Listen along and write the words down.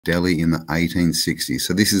Delhi in the 1860s.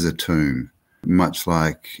 So this is a tomb, much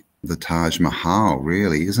like the Taj Mahal,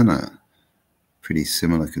 really, isn't it? Pretty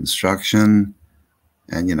similar construction.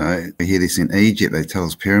 And, you know, we hear this in Egypt. They tell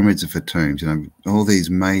us pyramids are for tombs. You know, all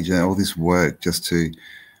this work just to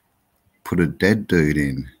put a dead dude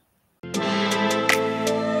in.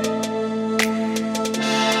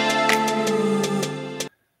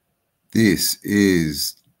 This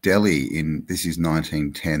is Delhi this is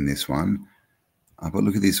 1910, this one. But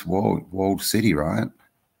look at this walled city, right?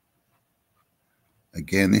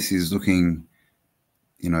 Again, this is looking,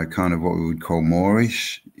 you know, kind of what we would call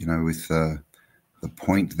Moorish, you know, with the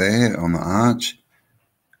point there on the arch.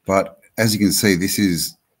 But as you can see, this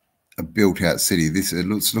is a built-out city.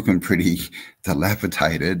 It's looking pretty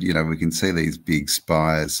dilapidated. You know, we can see these big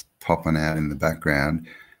spires popping out in the background.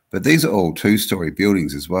 But these are all two-story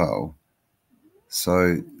buildings as well.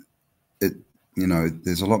 So, you know,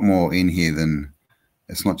 there's a lot more in here than,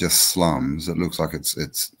 it's not just slums. It looks like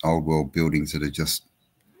it's old world buildings that are just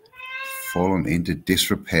fallen into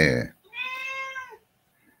disrepair.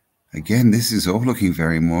 Again, this is all looking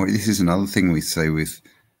very Moorish. This is another thing we see with,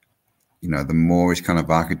 you know, the Moorish kind of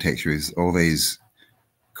architecture, is all these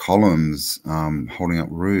columns holding up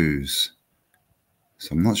roofs. So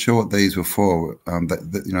I'm not sure what these were for.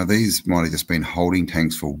 You know, these might have just been holding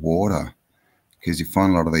tanks for water, because you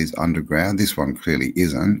find a lot of these underground. This one clearly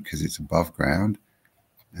isn't, because it's above ground.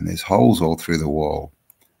 And there's holes all through the wall.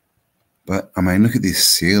 But, I mean, look at this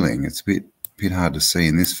ceiling. It's a bit hard to see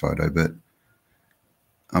in this photo, but,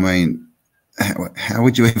 I mean, how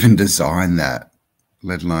would you even design that,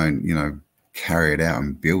 let alone, you know, carry it out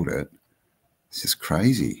and build it? It's just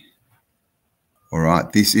crazy. All right,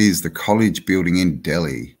 this is the college building in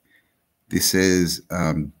Delhi. This says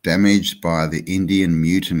damaged by the Indian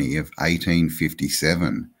Mutiny of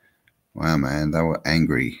 1857. Wow, man, they were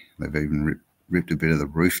angry. They've even ripped a bit of the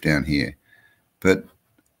roof down here. But,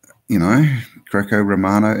 you know,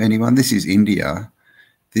 Greco-Romano, anyone? This is India.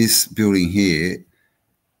 This building here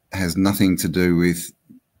has nothing to do with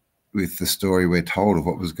the story we're told of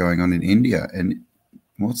what was going on in India. And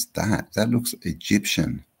what's that? That looks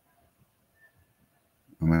Egyptian.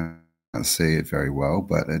 I mean, I can't see it very well,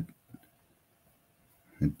 but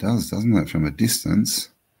it does, doesn't it, from a distance?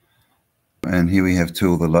 And here we have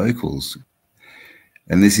two of the locals.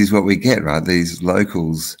 And this is what we get, right? These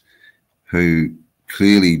locals who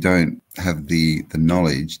clearly don't have the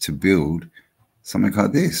knowledge to build something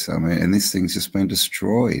like this. I mean, and this thing's just been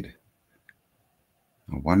destroyed.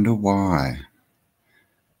 I wonder why.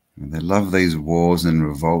 They love these wars and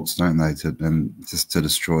revolts, don't they, just to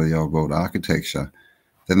destroy the old world architecture.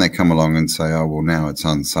 Then they come along and say, oh, well, now it's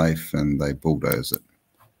unsafe, and they bulldoze it.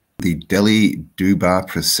 The Delhi Durbar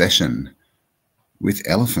procession with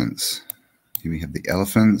elephants. Here we have the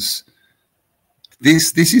elephants.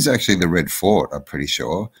 This is actually the Red Fort, I'm pretty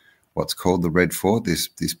sure. What's called the Red Fort, this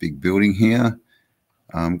big building here.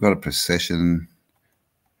 Got a procession.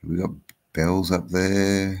 We got bells up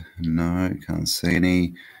there. No, can't see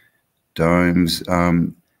any. Domes.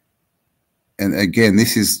 And again,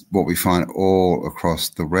 this is what we find all across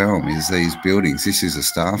the realm, is these buildings. This is a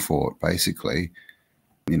star fort, basically.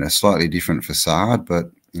 You know, slightly different facade,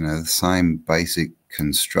 but, you know, the same basic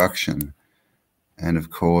construction. And,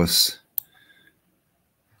 of course,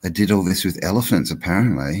 they did all this with elephants,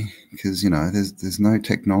 apparently, because, you know, there's no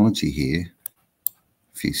technology here.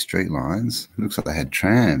 A few street lines. Looks like they had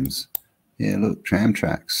trams. Yeah, look, tram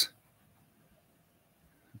tracks.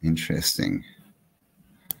 Interesting.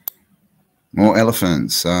 More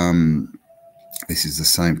elephants. This is the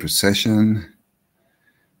same procession.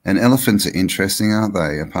 And elephants are interesting, aren't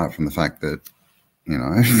they? Apart from the fact that, you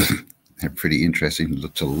know, they're pretty interesting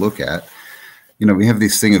to look at. You know, we have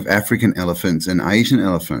this thing of African elephants and Asian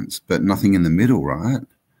elephants, but nothing in the middle, right?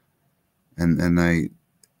 And they,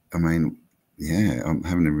 I mean, yeah, I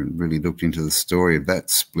haven't really looked into the story of that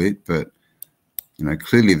split, but, you know,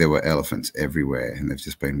 clearly there were elephants everywhere and they've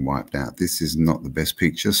just been wiped out. This is not the best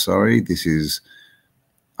picture, sorry. This is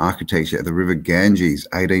architecture at the River Ganges,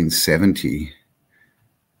 1870.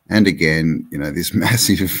 And again, you know, this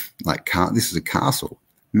massive, this is a castle,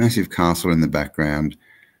 massive castle in the background.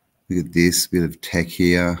 Look at this bit of tech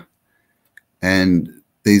here. And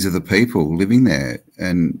these are the people living there.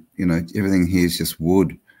 And, you know, everything here is just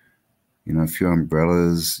wood. You know, a few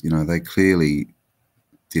umbrellas. You know, they clearly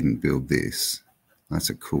didn't build this. That's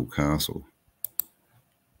a cool castle.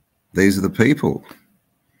 These are the people.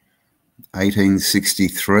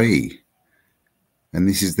 1863. And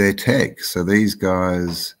this is their tech. So these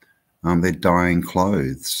guys, they're dyeing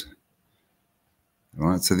clothes.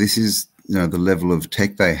 Right? So this is, you know, the level of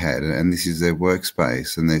tech they had, and this is their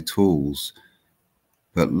workspace and their tools.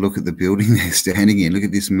 But look at the building they're standing in. Look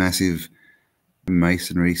at this massive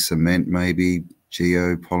masonry, cement maybe,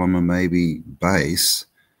 geopolymer maybe, base.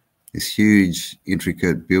 This huge,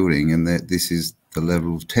 intricate building, and that this is the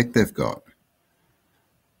level of tech they've got.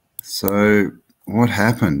 So what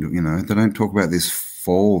happened? You know, they don't talk about this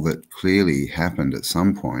fall that clearly happened at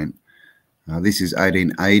some point. This is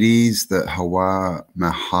 1880s, the Hawa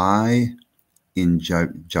Mahai in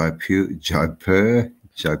Jaipur,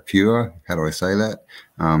 how do I say that?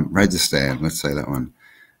 Rajasthan, let's say that one.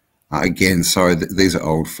 Again, sorry, these are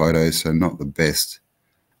old photos, so not the best.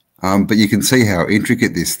 But you can see how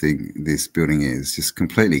intricate this building is, just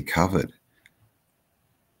completely covered.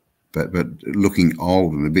 But looking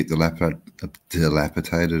old and a bit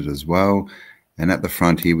dilapidated as well. And at the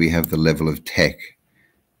front here, we have the level of tech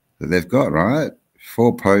that they've got, right?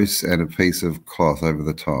 4 posts and a piece of cloth over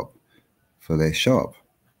the top for their shop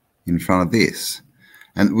in front of this.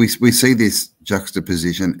 And we see this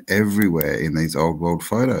juxtaposition everywhere in these old world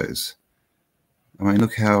photos. I mean,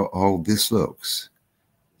 look how old this looks.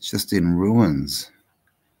 It's just in ruins.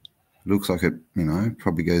 It looks like it, you know,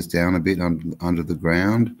 probably goes down a bit under the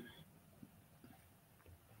ground.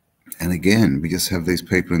 And again, we just have these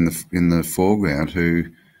people in the foreground who,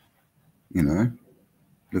 you know,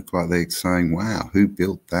 look like they're saying, wow, who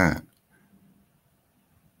built that?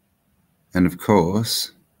 And of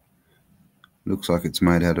course, looks like it's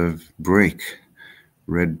made out of brick,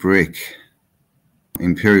 red brick.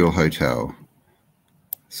 Imperial Hotel.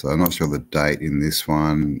 So I'm not sure the date in this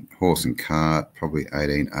one. Horse and cart, probably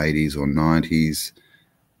 1880s or 90s.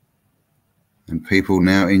 And people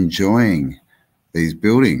now enjoying these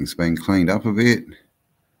buildings being cleaned up a bit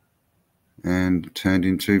and turned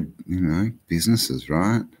into, you know, businesses,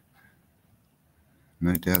 right?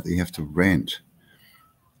 No doubt that you have to rent.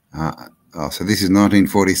 So this is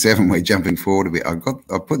 1947. We're jumping forward a bit.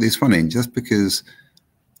 I put this one in just because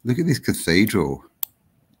look at this cathedral.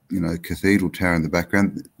 You know, cathedral tower in the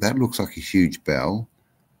background. That looks like a huge bell,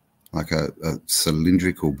 like a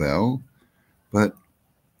cylindrical bell. But,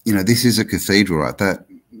 you know, this is a cathedral, right? That,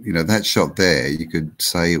 you know, that shot there, you could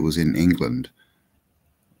say it was in England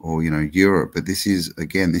or, you know, Europe. But this is,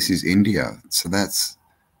 again, this is India. So that's,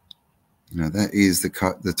 you know, that is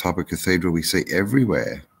the type of cathedral we see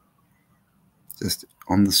everywhere. Just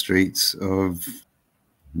on the streets of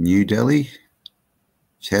New Delhi,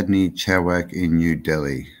 Chandni Chowk in New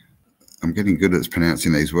Delhi. I'm getting good at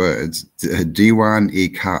pronouncing these words.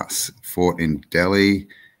 Diwan-e-Khas, fort in Delhi.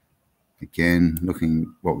 Again,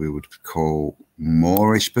 looking what we would call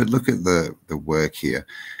Moorish, but look at the work here.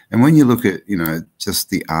 And when you look at, you know,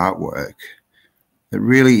 just the artwork, it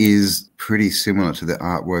really is pretty similar to the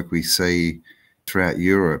artwork we see throughout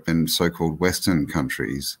Europe and so-called Western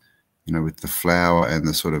countries, you know, with the flower and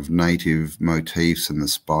the sort of native motifs and the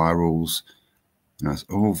spirals. You know, it's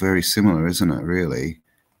all very similar, isn't it, really?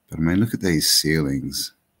 But, I mean, look at these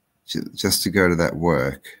ceilings. Just to go to that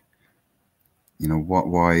work, you know,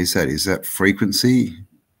 why is that? Is that frequency?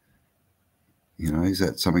 You know, is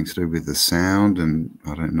that something to do with the sound and,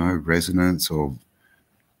 I don't know, resonance or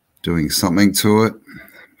doing something to it?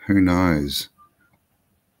 Who knows?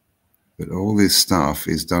 But all this stuff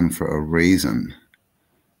is done for a reason.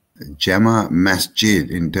 Jama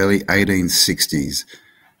Masjid in Delhi, 1860s.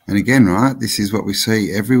 And again, right, this is what we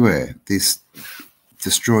see everywhere. This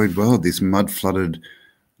destroyed world, this mud-flooded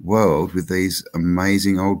world with these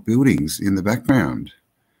amazing old buildings in the background.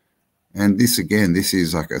 And this, again, this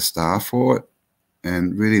is like a star fort.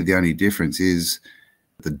 And really the only difference is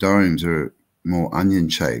the domes are more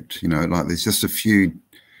onion-shaped. You know, like there's just a few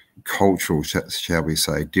cultural, shall we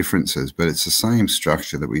say, differences. But it's the same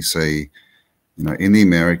structure that we see, you know, in the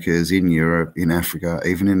Americas, in Europe, in Africa,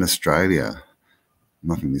 even in Australia.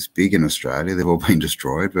 Nothing this big in Australia. They've all been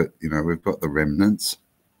destroyed, but, you know, we've got the remnants.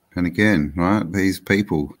 And again, right, these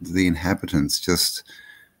people, the inhabitants, just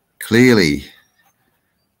clearly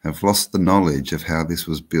have lost the knowledge of how this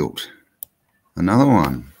was built. Another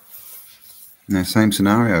one. You know, same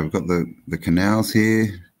scenario. We've got the canals here,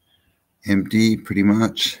 empty pretty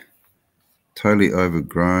much, totally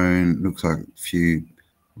overgrown. Looks like a few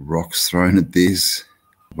rocks thrown at this.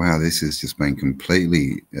 Wow, this has just been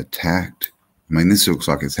completely attacked. I mean, this looks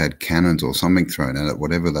like it's had cannons or something thrown at it,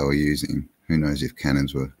 whatever they were using. Who knows if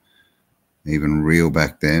cannons were even real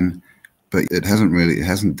back then. But it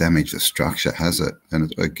hasn't damaged the structure, has it?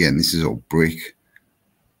 And again, this is all brick.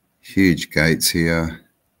 Huge gates here.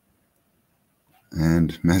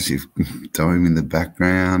 And massive dome in the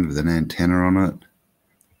background with an antenna on it.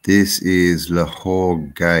 This is Lahore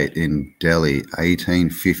Gate in Delhi,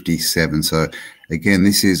 1857. So again,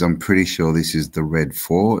 this is, I'm pretty sure this is the Red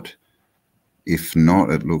Fort. If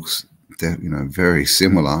not, it looks you know, very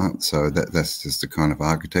similar. So that's just the kind of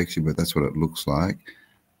architecture, but that's what it looks like.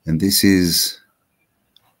 And this is,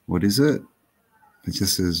 what is it? It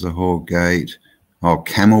just says Lahore Gate. Oh,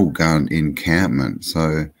 camel gun encampment.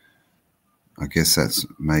 So I guess that's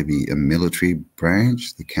maybe a military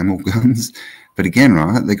branch, the camel guns. But again,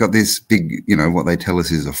 right, they got this big, you know, what they tell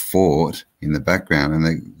us is a fort in the background,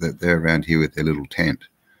 and they're around here with their little tent.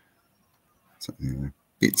 So, you know, a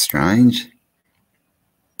bit strange.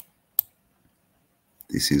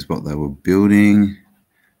 This is what they were building.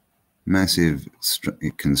 Massive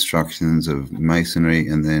constructions of masonry,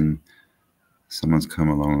 and then someone's come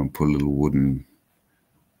along and put a little wooden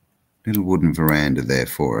veranda there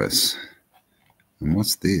for us. And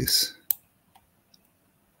what's this?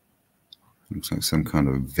 Looks like some kind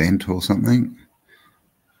of vent or something.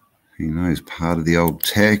 Who knows? Part of the old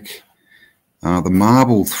tech. The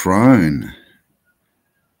marble throne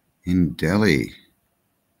in Delhi.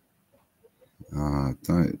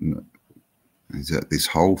 Is that this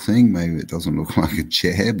whole thing? Maybe it doesn't look like a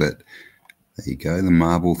chair, but there you go. The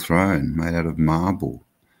marble throne made out of marble.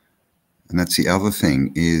 And that's the other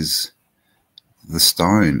thing, is the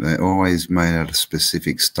stone. They're always made out of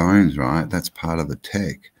specific stones, right? That's part of the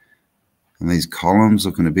tech. And these columns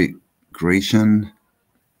looking a bit Grecian,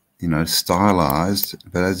 you know, stylized,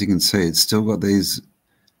 but as you can see, it's still got these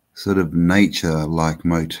sort of nature-like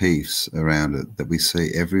motifs around it that we see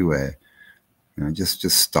everywhere. You know, just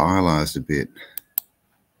stylized a bit.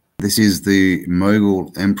 This is the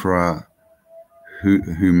Mughal Emperor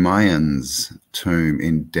Humayun's tomb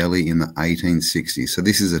in Delhi in the 1860s. So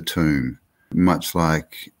this is a tomb, much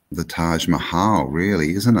like the Taj Mahal,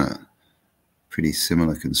 really, isn't it? Pretty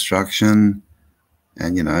similar construction.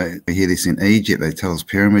 And, you know, we hear this in Egypt. They tell us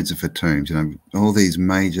pyramids are for tombs. You know, all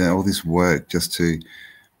this work just to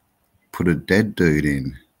put a dead dude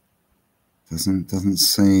in. Doesn't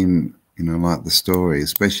seem, you know, like the story,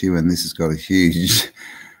 especially when this has got a huge,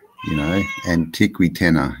 you know,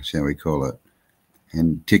 antiquity, shall we call it.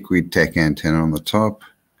 Antiquity tech antenna on the top.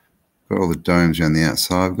 Got all the domes around the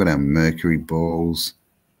outside. We've got our mercury balls.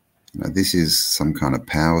 You know, this is some kind of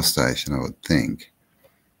power station, I would think.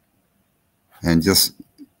 And just,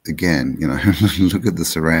 again, you know, look at the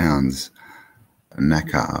surrounds.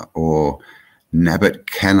 Naka or Nabat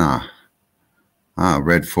Khana.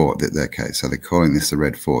 Red Fort. Okay, so they're calling this the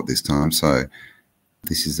Red Fort this time. So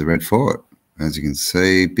this is the Red Fort. As you can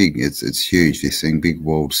see, big. It's huge, this thing. Big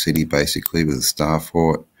walled city, basically, with a star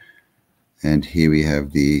fort. And here we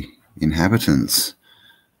have the inhabitants.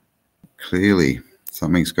 Clearly,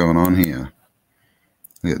 something's going on here.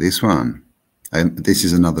 Look at this one. And this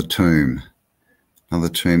is another tomb. Another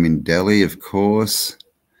tomb in Delhi, of course.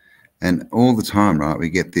 And all the time, right, we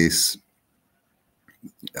get this,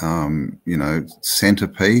 you know,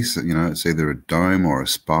 centerpiece. You know, it's either a dome or a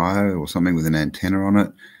spire or something with an antenna on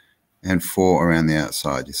it, and four around the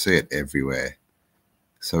outside. You see it everywhere.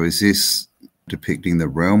 So is this depicting the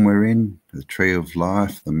realm we're in? The Tree of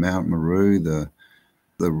Life, the Mount Meru, the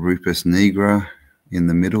Rupus Nigra in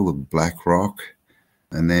the middle, the black rock,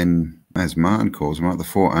 and then, as Martin calls them, right, the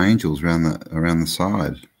four angels around the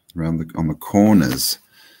side, on the corners.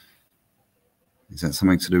 Is that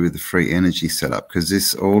something to do with the free energy setup? Because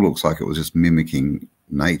this all looks like it was just mimicking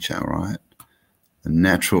nature, right? The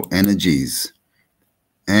natural energies.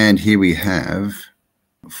 And here we have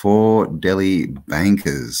 4 Delhi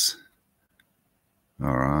bankers.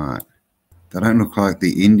 All right. They don't look like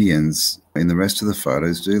the Indians in the rest of the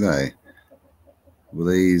photos, do they?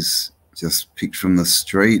 Were these just picked from the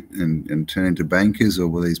street and turned into bankers, or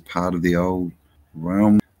were these part of the old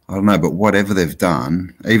realm? I don't know, but whatever they've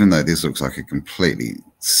done, even though this looks like a completely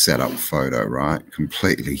set up photo, right?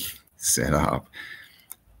 Completely set up.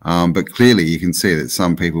 But clearly you can see that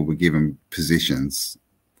some people were given positions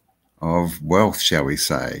of wealth, shall we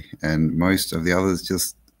say, and most of the others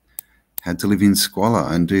just had to live in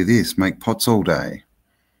squalor and do this, make pots all day.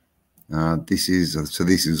 This is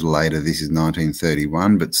later, this is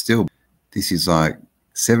 1931, but still, this is like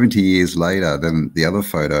 70 years later than the other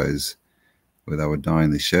photos where they were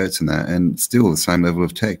dyeing the shirts and that, and still the same level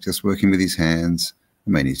of tech, just working with his hands.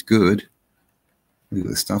 I mean, he's good. Look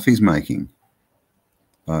at the stuff he's making.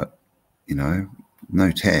 But, you know,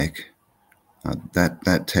 no tech.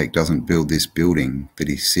 That tech doesn't build this building that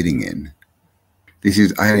he's sitting in. This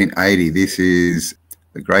is 1880. This is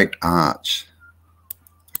the Great Arch.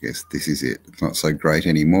 I guess this is it. It's not so great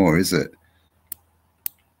anymore, is it?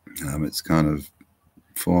 It's kind of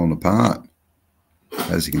fallen apart.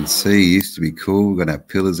 As you can see, it used to be cool. We've got our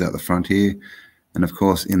pillars out the front here. And of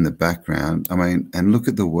course, in the background, I mean, and look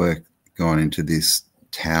at the work going into this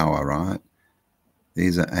tower, right?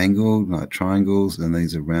 These are angled like triangles, and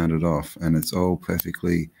these are rounded off, and it's all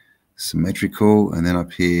perfectly symmetrical. And then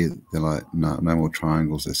up here, they're like, no more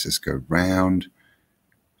triangles. Let's just go round.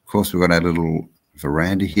 Of course, we've got our little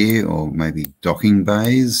veranda here, or maybe docking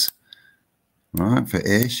bays, right, for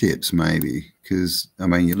airships maybe. Because, I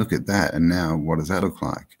mean, you look at that, and now what does that look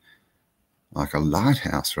like? Like a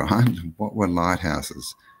lighthouse, right? What were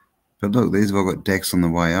lighthouses? But look, these have all got decks on the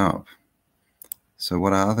way up. So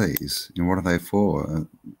what are these? And what are they for?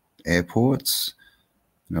 Airports?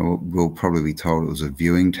 You know, we'll probably be told it was a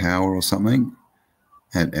viewing tower or something,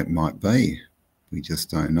 and it might be. We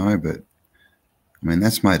just don't know. But I mean,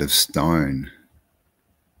 that's made of stone.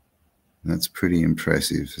 That's pretty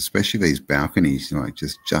impressive, especially these balconies, like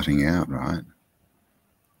just jutting out, right?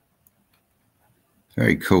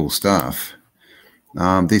 Very cool stuff.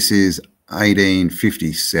 This is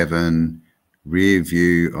 1857 rear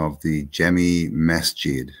view of the Jami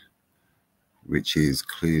Masjid, which is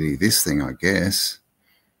clearly this thing, I guess.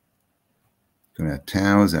 Got our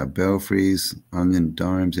towers, our belfries, onion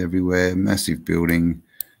domes everywhere, massive building.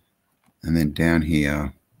 And then down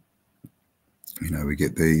here, you know, we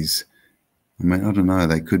get these, I mean, I don't know,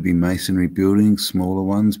 they could be masonry buildings, smaller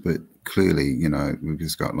ones, but clearly, you know, we've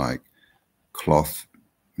just got like cloth,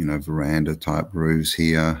 you know, veranda type roofs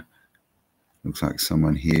here. Looks like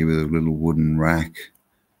someone here with a little wooden rack.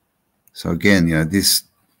 So again, you know, this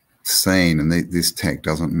scene and this tech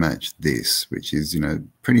doesn't match this, which is, you know,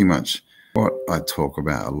 pretty much what I talk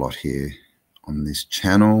about a lot here on this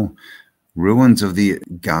channel. Ruins of the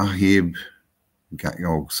Gaib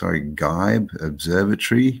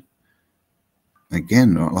Observatory.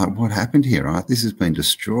 Again, like what happened here, right? This has been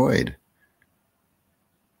destroyed.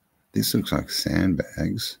 This looks like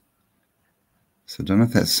sandbags. So I don't know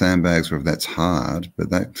if that's sandbags or if that's hard, but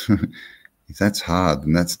that if that's hard,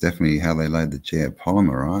 then that's definitely how they laid the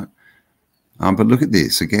geopolymer, right? But look at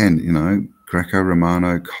this again, you know,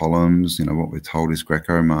 Greco-Romano columns, you know, what we're told is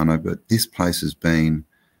Greco-Romano, but this place has been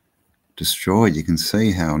destroyed. You can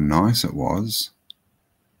see how nice it was.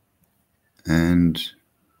 And,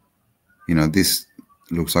 you know, this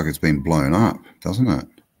looks like it's been blown up, doesn't it?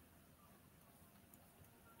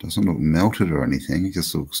 Doesn't look melted or anything. It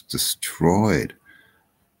just looks destroyed.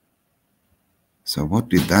 So what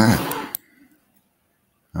did that?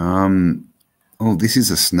 Oh, this is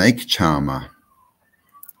a snake charmer.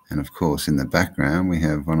 And of course, in the background, we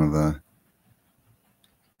have one of the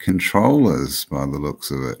controllers by the looks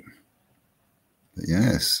of it. But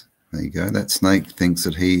yes, there you go. That snake thinks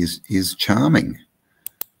that he is charming.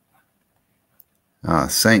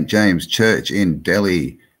 St. James Church in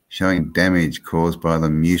Delhi, showing damage caused by the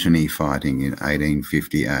mutiny fighting in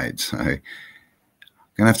 1858. So I'm going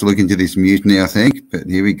to have to look into this mutiny, I think. But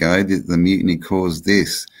here we go. The mutiny caused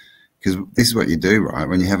this. Because this is what you do, right?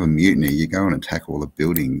 When you have a mutiny, you go and attack all the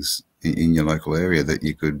buildings in your local area that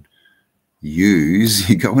you could use.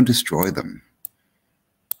 You go and destroy them.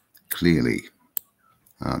 Clearly.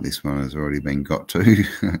 This one has already been got to.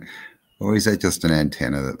 Or is that just an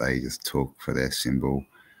antenna that they just took for their symbol?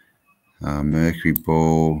 Mercury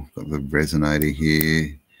ball, got the resonator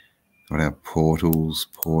here. Got our portals,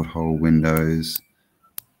 porthole windows.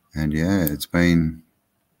 And yeah, it's been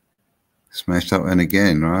smashed up. And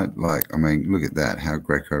again, right, like, I mean, look at that. How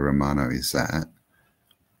Greco-Romano is that?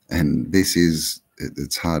 And this is,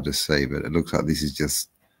 it's hard to see, but it looks like this is just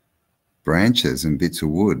branches and bits of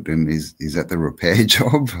wood. And is that the repair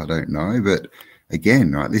job? I don't know. But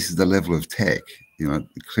again, right, this is the level of tech. You know,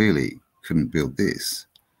 clearly couldn't build this.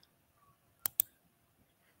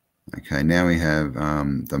 Okay, now we have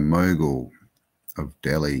the mogul of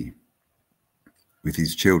Delhi with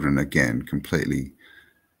his children, again, completely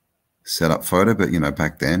set up photo, but you know,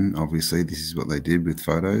 back then, obviously, this is what they did with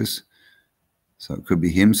photos. So it could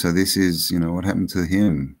be him. So this is, you know, what happened to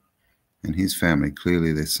him and his family.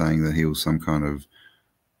 Clearly, they're saying that he was some kind of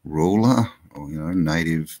ruler or, you know,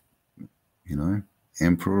 native, you know,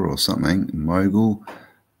 emperor or something, mogul.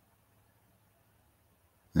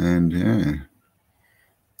 And yeah,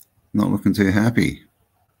 not looking too happy.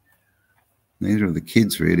 Neither of the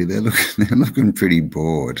kids really. They're looking pretty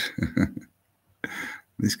bored.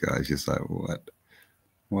 This guy's just like, what?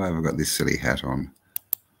 Why have I got this silly hat on?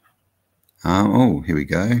 Oh, here we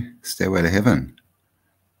go. Stairway to Heaven.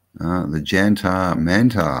 The Jantar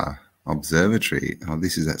Mantar Observatory. Oh,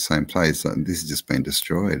 this is that same place. This has just been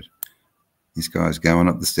destroyed. This guy's going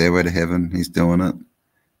up the stairway to heaven. He's doing it.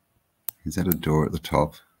 Is that a door at the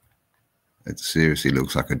top? It seriously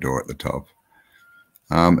looks like a door at the top.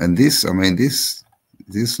 And this, I mean, this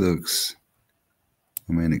looks,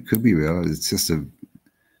 I mean, it could be real. It's just a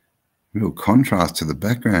real contrast to the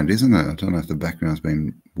background, isn't it? I don't know if the background's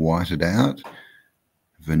been whited out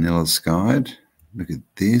vanilla skied. Look at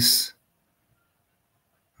this.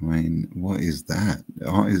 I mean, what is that?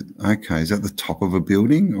 Oh, okay, is that the top of a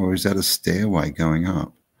building or is that a stairway going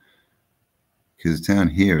up? Because down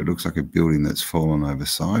here it looks like a building that's fallen over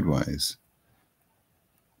sideways.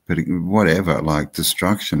 But whatever, like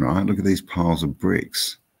destruction, right? Look at these piles of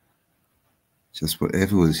bricks. Just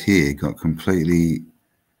whatever was here got completely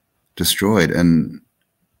destroyed. And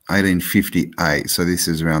 1858, so this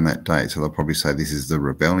is around that date. So they'll probably say this is the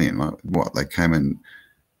rebellion. Like what? They came and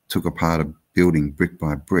took apart a building brick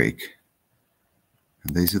by brick.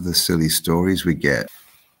 And these are the silly stories we get.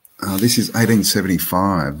 This is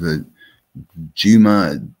 1875, the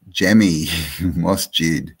Juma Jami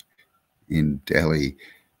Masjid in Delhi.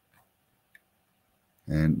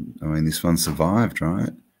 And I mean, this one survived,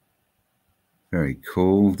 right? Very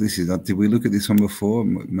cool. This is, did we look at this one before?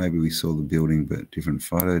 Maybe we saw the building, but different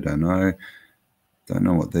photo, don't know. Don't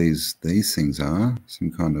know what these things are.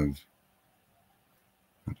 Some kind of,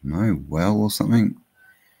 I don't know, well or something.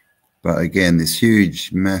 But again, this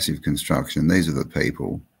huge, massive construction. These are the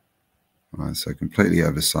people. Right, so completely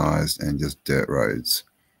oversized and just dirt roads.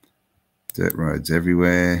 Dirt roads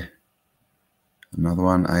everywhere. Another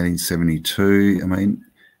one, 1872. I mean,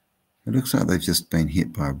 it looks like they've just been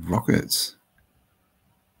hit by rockets,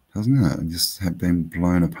 doesn't it? And just have been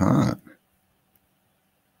blown apart.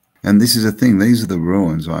 And this is the thing. These are the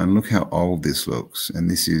ruins, right? And look how old this looks. And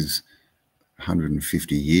this is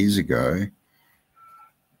 150 years ago.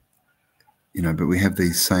 You know, but we have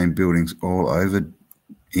these same buildings all over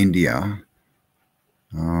India.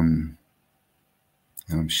 And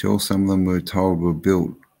I'm sure some of them were told were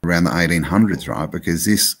built around the 1800s, right? Because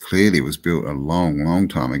this clearly was built a long, long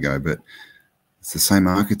time ago, but it's the same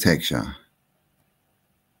architecture.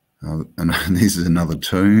 And this is another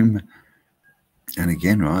tomb. And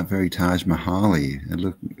again, right, very Taj Mahal-y. And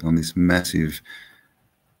look on this massive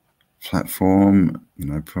platform, you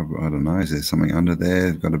know, probably, I don't know, is there something under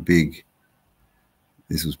there? They've got a big,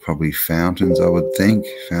 this was probably fountains, I would think.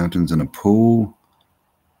 Fountains and a pool.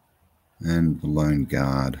 And the Lone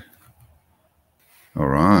Guard. All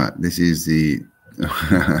right, this is the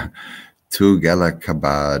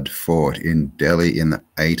Tughlaqabad Fort in Delhi in the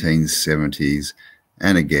 1870s.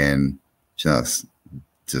 And again, just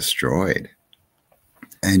destroyed.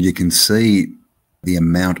 And you can see the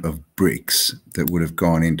amount of bricks that would have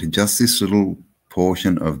gone into just this little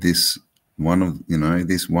portion of this one of, you know,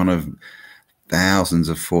 this one of thousands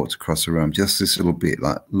of forts across the realm. Just this little bit.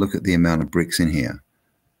 Like, look at the amount of bricks in here.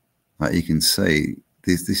 Like you can see,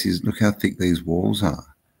 this is, look how thick these walls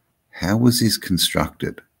are. How was this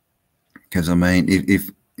constructed? Because I mean,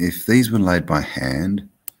 if these were laid by hand,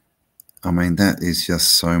 I mean, that is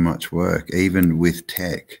just so much work, even with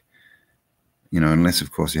tech. You know, unless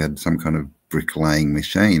of course you had some kind of bricklaying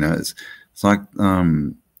machine. You know, it's like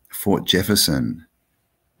Fort Jefferson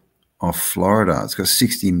off Florida. It's got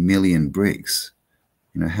 60 million bricks.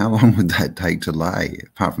 You know, how long would that take to lay?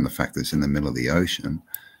 Apart from the fact that it's in the middle of the ocean.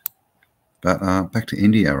 But back to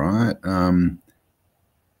India, right? The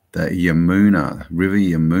Yamuna, River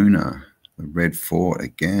Yamuna, the Red Fort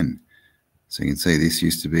again. So you can see this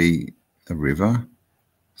used to be a river.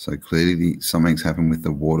 So clearly something's happened with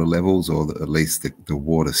the water levels, or at least the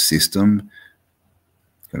water system.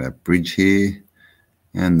 Got our bridge here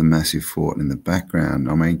and the massive fort in the background.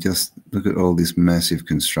 I mean, just look at all this massive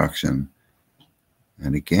construction.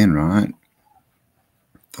 And again, right,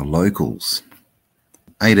 the locals.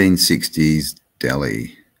 1860s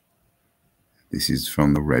Delhi. This is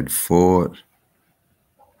from the Red Fort.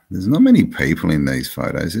 There's not many people in these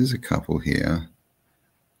photos. There's a couple here.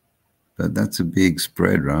 But that's a big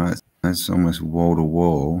spread, right? That's almost wall to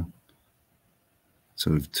wall.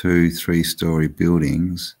 Sort of 2-3 story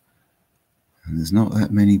buildings. And there's not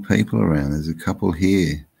that many people around. There's a couple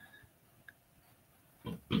here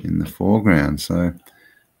in the foreground. So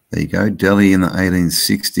there you go, Delhi in the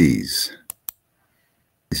 1860s.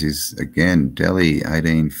 This is, again, Delhi,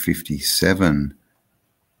 1857.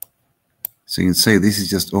 So you can see this is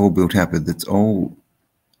just all built up, but it's all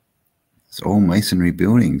masonry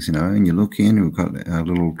buildings, you know. And you look in, we've got our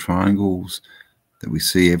little triangles that we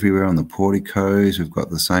see everywhere on the porticos. We've got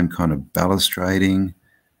the same kind of balustrading.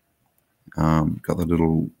 Got the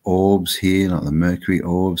little orbs here, like the Mercury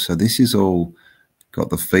orbs. So this is all got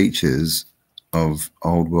the features of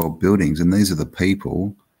old world buildings, and these are the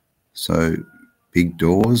people. So big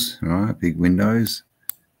doors, right? Big windows.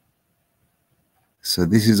 So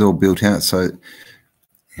this is all built out. So,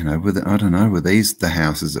 you know, I don't know, were these the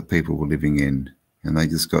houses that people were living in, and they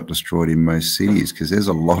just got destroyed in most cities? Because there's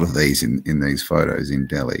a lot of these in these photos in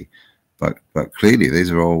Delhi. But clearly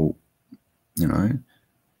these are all, you know,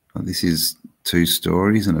 this is 2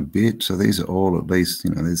 stories and a bit. So these are all at least,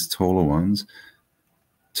 you know, there's taller ones.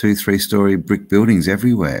 2, 3-story brick buildings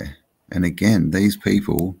everywhere. And again, these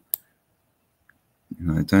people, you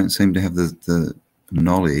know, don't seem to have the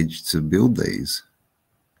knowledge to build these.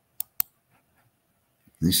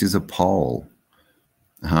 This is a pole.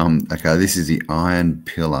 Okay, this is the iron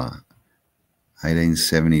pillar,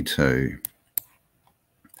 1872.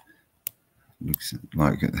 Looks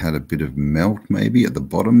like it had a bit of melt maybe at the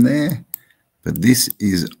bottom there. But this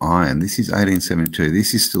is iron. This is 1872.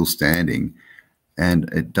 This is still standing, and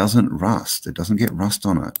it doesn't rust. It doesn't get rust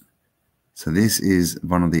on it. So this is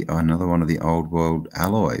another one of the old world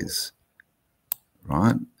alloys,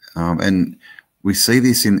 right? And we see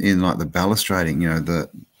this in like the balustrading, you know,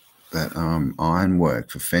 that iron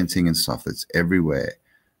work for fencing and stuff that's everywhere.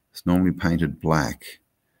 It's normally painted black,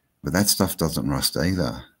 but that stuff doesn't rust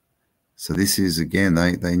either. So this is, again,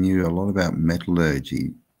 they knew a lot about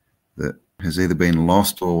metallurgy that has either been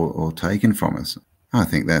lost or taken from us. I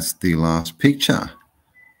think that's the last picture.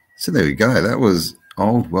 So there we go. That was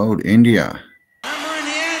Old World India. Remember, in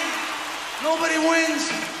the end, nobody wins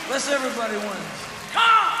unless everybody wins. Come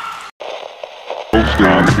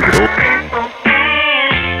on!